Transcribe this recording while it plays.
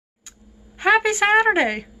Happy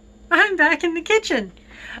Saturday! I'm back in the kitchen.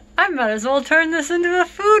 I might as well turn this into a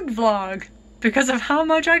food vlog because of how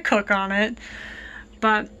much I cook on it.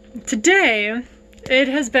 But today, it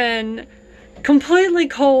has been completely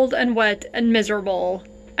cold and wet and miserable.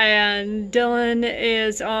 And Dylan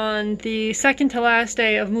is on the second to last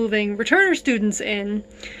day of moving returner students in.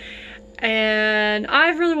 And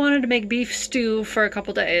I've really wanted to make beef stew for a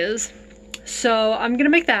couple days. So I'm gonna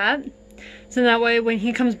make that. So that way when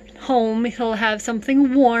he comes home, he'll have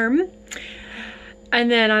something warm.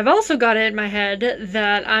 And then I've also got it in my head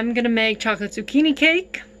that I'm gonna make chocolate zucchini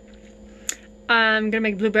cake. I'm gonna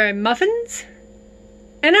make blueberry muffins.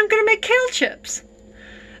 And I'm gonna make kale chips.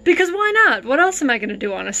 Because why not? What else am I gonna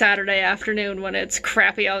do on a Saturday afternoon when it's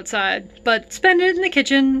crappy outside? But spend it in the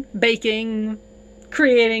kitchen, baking,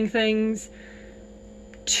 creating things.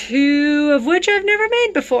 Two of which I've never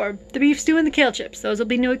made before. The beef stew and the kale chips. Those will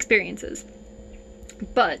be new experiences.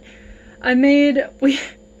 But I made a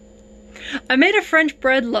French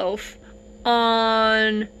bread loaf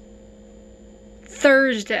on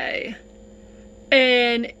Thursday.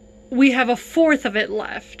 And we have a fourth of it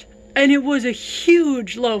left. And it was a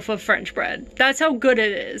huge loaf of French bread. That's how good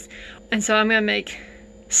it is. And so I'm gonna make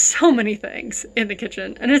so many things in the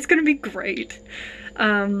kitchen. And it's gonna be great.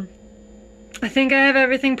 I think I have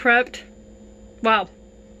everything prepped. Well,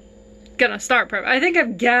 gonna start prep. I think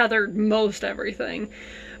I've gathered most everything.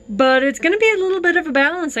 But it's gonna be a little bit of a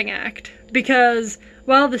balancing act. Because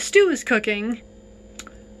while the stew is cooking,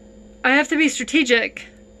 I have to be strategic.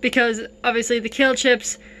 Because obviously the kale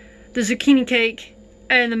chips, the zucchini cake,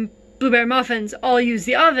 and the blueberry muffins all use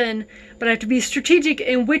the oven. But I have to be strategic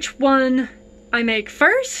in which one I make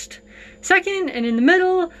first, second, and in the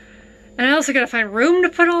middle. And I also gotta find room to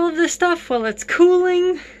put all of this stuff while it's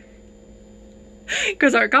cooling.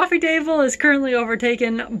 Because our coffee table is currently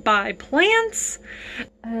overtaken by plants.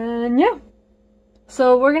 And yeah.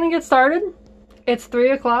 So we're gonna get started. It's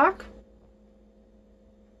 3 o'clock.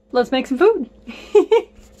 Let's make some food.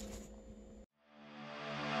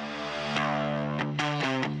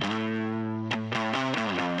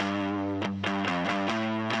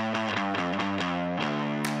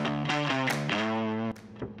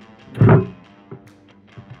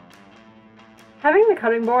 Having the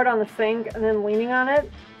cutting board on the sink and then leaning on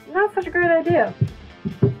it, not such a great idea.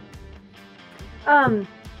 I'm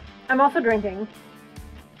also drinking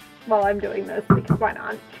while I'm doing this, because why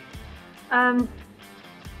not? I'm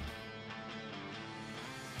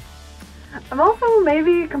also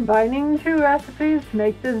maybe combining two recipes to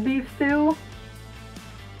make this beef stew.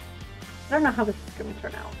 I don't know how this is going to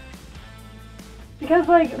turn out. Because,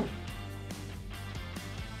 like,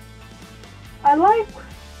 I like...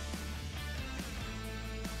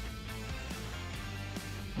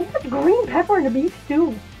 What's with green pepper in a beef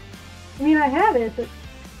stew? I mean, I have it, but...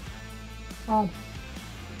 I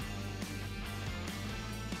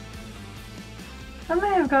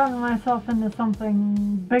may have gotten myself into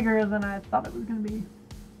something bigger than I thought it was going to be.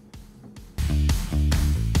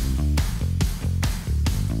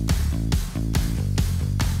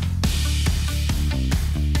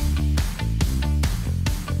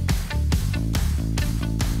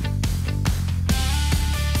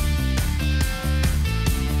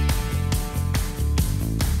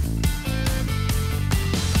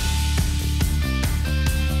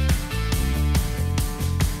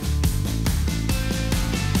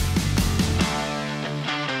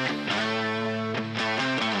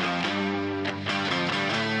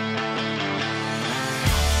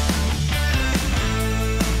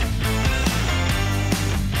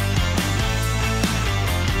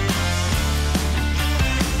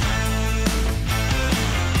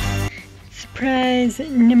 Surprise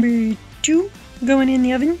number 2 going in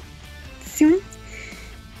the oven soon.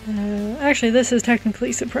 Actually, this is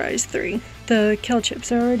technically surprise 3. The kale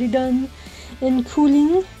chips are already done and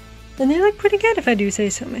cooling, and they look pretty good if I do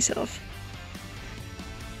say so myself.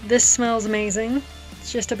 This smells amazing.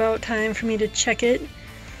 It's just about time for me to check it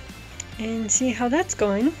and see how that's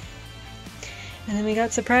going. And then we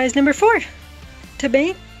got surprise number 4 to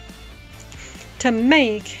bake, to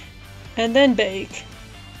make, and then bake.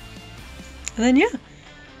 And then, yeah,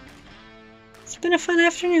 it's been a fun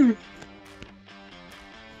afternoon.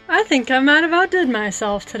 I think I might have outdid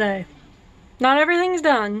myself today. Not everything's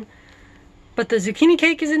done, but the zucchini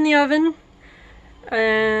cake is in the oven,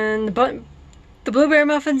 and the blueberry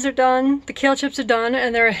muffins are done, the kale chips are done,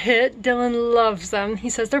 and they're a hit. Dylan loves them. He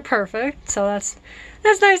says they're perfect, so that's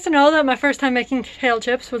nice to know that my first time making kale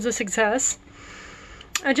chips was a success.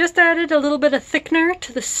 I just added a little bit of thickener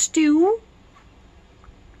to the stew.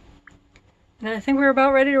 And I think we're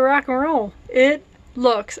about ready to rock and roll. It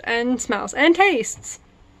looks and smells and tastes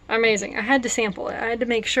amazing. I had to sample it. I had to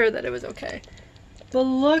make sure that it was okay. But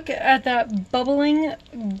look at that bubbling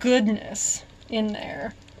goodness in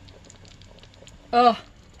there. Oh,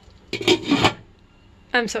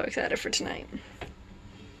 I'm so excited for tonight.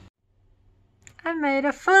 I made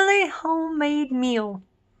a fully homemade meal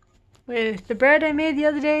with the bread I made the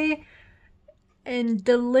other day and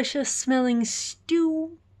delicious smelling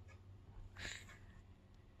stew.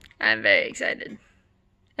 I'm very excited.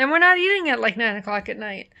 And we're not eating at like 9 o'clock at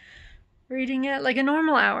night. We're eating at like a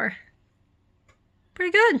normal hour.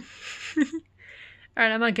 Pretty good.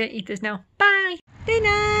 Alright, I'm gonna go eat this now. Bye! Good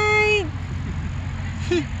night!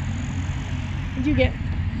 What'd you get?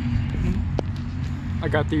 I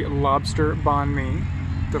got the lobster banh mi.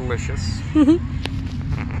 Delicious.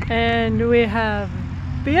 And we have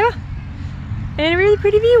beer and a really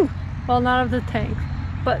pretty view. Well, not of the tank,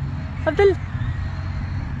 but of the...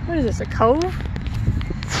 What is this, a cove?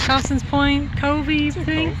 Thompson's Point, covey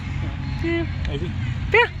thing? Cove, Yeah. maybe.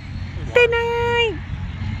 Yeah. Good night!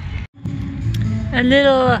 A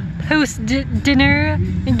little post-dinner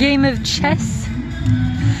game of chess.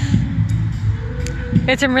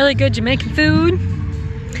 Got some really good Jamaican food.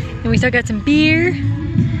 And we still got some beer.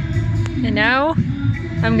 And now,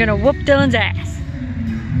 I'm gonna whoop Dylan's ass.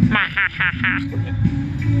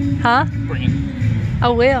 Huh? Bring it. I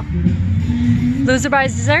will. Loser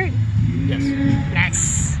buys dessert? Yes.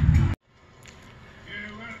 Nice.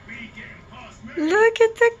 Look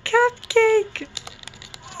at the cupcake.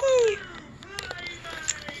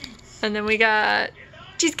 And then we got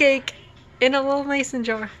cheesecake in a little mason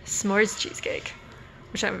jar. S'mores cheesecake,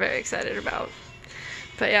 which I'm very excited about.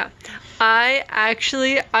 But yeah,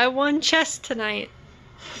 I won chess tonight.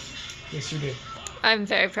 Yes, you did. I'm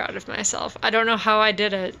very proud of myself. I don't know how I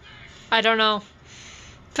did it. I don't know.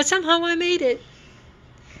 But somehow I made it.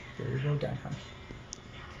 There you go, Dad.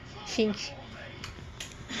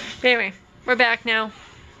 But anyway, we're back now.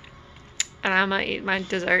 And I'm gonna eat my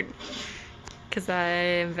dessert. Because I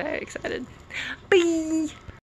am very excited. Bye!